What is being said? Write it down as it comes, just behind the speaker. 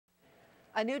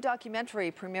A new documentary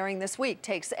premiering this week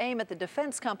takes aim at the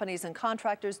defense companies and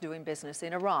contractors doing business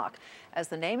in Iraq. As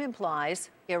the name implies,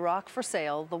 Iraq for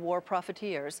Sale, the War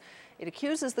Profiteers. It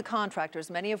accuses the contractors,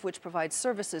 many of which provide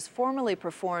services formerly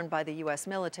performed by the U.S.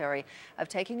 military, of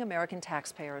taking American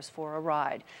taxpayers for a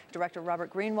ride. Director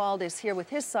Robert Greenwald is here with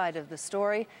his side of the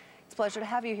story. It's a pleasure to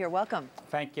have you here. Welcome.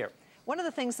 Thank you. One of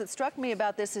the things that struck me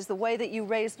about this is the way that you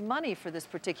raised money for this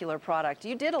particular product.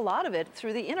 You did a lot of it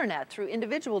through the internet, through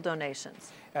individual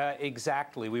donations.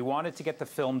 Exactly. We wanted to get the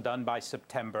film done by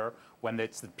September, when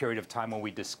it's the period of time when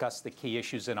we discuss the key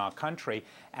issues in our country.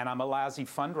 And I'm a lousy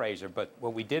fundraiser, but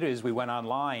what we did is we went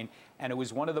online, and it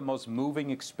was one of the most moving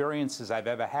experiences I've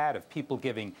ever had of people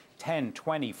giving $10,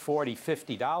 $20,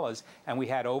 $40, $50, and we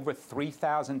had over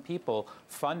 3,000 people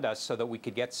fund us so that we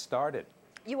could get started.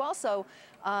 You also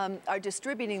are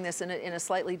distributing this in a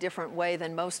slightly different way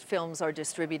than most films are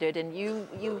distributed, and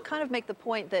you kind of make the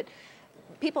point that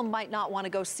people might not want to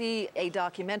go see a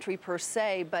documentary per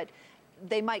se, but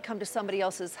they might come to somebody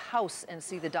else's house and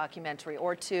see the documentary,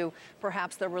 or to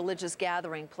perhaps their religious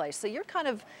gathering place. So you're kind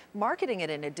of marketing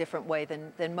it in a different way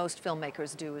than most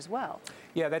filmmakers do as well.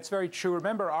 Yeah, that's very true.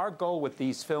 Remember, our goal with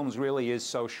these films really is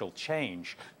social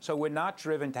change. So we're not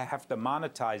driven to have to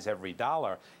monetize every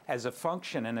dollar. As a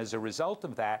function and as a result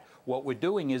of that, what we're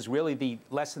doing is really the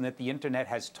lesson that the internet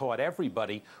has taught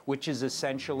everybody, which is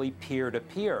essentially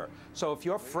peer-to-peer. So if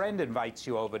your friend invites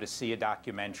you over to see a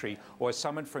documentary, or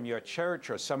someone from your church,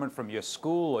 or someone from your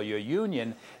school or your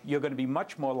union, you're going to be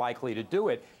much more likely to do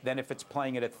it than if it's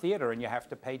playing at a theater and you have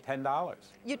to pay $10.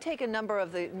 You take a number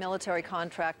of the military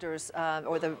contractors,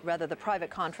 or rather the private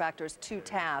contractors, to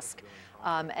task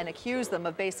and accuse them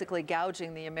of basically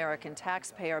gouging the American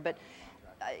taxpayer. But,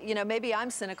 you know, maybe I'm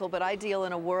cynical, but I deal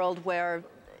in a world where,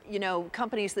 you know,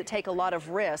 companies that take a lot of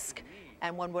risk,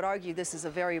 and one would argue this is a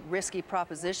very risky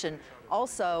proposition,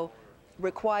 also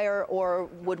require or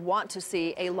would want to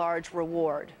see a large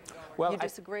reward. Well, you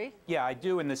disagree? Yeah, I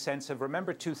do, in the sense of,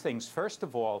 remember two things. First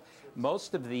of all,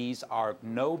 most of these are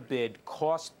no-bid,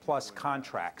 cost-plus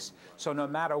contracts. So no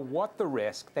matter what the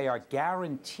risk, they are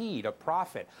guaranteed a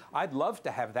profit. I'd love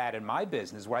to have that in my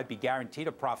business, where I'd be guaranteed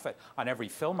a profit on every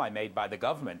film I made by the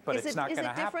government, but it's not going to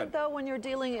happen. Is it different, though, when you're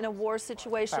dealing in a war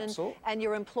situation? Absolutely. And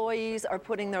your employees are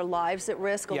putting their lives at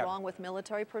risk along with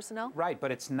military personnel? Right,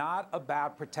 but it's not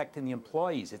about protecting the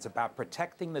employees. It's about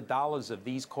protecting the dollars of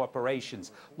these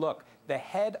corporations. Look, the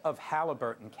head of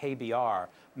Halliburton, KBR,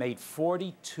 made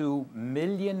 $42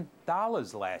 million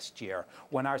last year,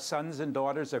 when our sons and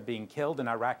daughters are being killed and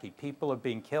Iraqi people are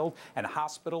being killed and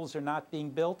hospitals are not being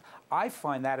built. I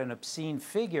find that an obscene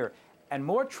figure. And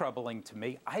more troubling to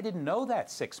me, I didn't know that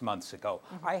 6 months ago.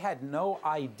 I had no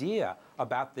idea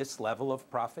about this level of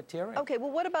profiteering. Okay,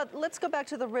 well, what about, let's go back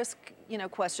to the risk,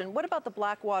 question. What about the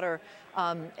Blackwater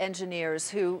engineers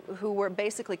who were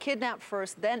basically kidnapped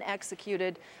first, then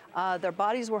executed? Their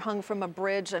bodies were hung from a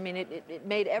bridge. I mean, it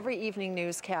made every evening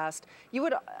newscast.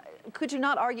 Could you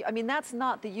not argue, I mean, that's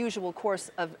not the usual course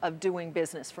of doing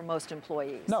business for most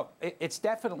employees. No, it's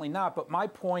definitely not. But my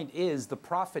point is the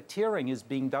profiteering is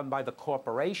being done by the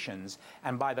corporations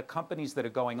and by the companies that are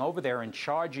going over there and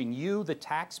charging you, the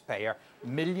taxpayer,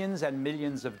 millions and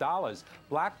millions of dollars.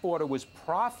 Blackwater was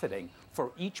profiting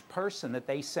for each person that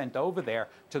they sent over there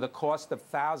to the cost of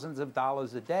thousands of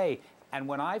dollars a day. And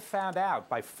when I found out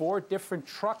by 4 different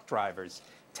truck drivers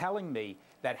telling me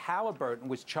that Halliburton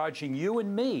was charging you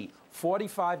and me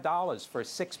 $45 for a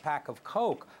 6-pack of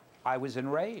Coke, I was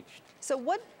enraged. So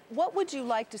what would you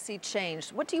like to see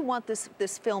changed? What do you want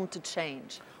this film to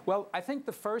change? Well, I think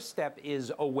the first step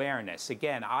is awareness.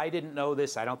 Again, I didn't know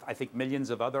this. I think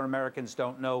millions of other Americans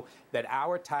don't know that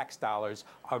our tax dollars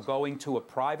are going to a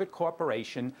private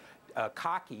corporation,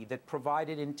 Cocky, that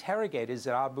provided interrogators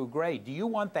at Abu Ghraib. Do you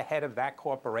want the head of that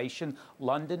corporation,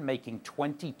 London, making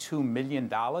 $22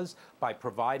 million by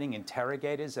providing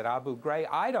interrogators at Abu Ghraib?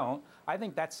 I don't. I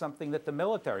think that's something that the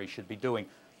military should be doing.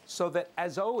 So that,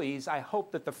 as always, I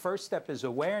hope that the first step is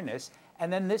awareness,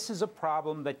 and then this is a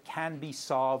problem that can be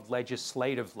solved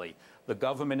legislatively. The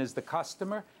government is the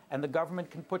customer, and the government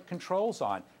can put controls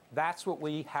on. That's what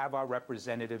we have our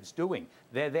representatives doing.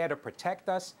 They're there to protect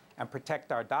us and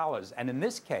protect our dollars. And in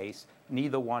this case,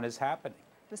 neither one is happening.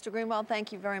 Mr. Greenwald,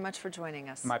 thank you very much for joining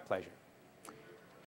us. My pleasure.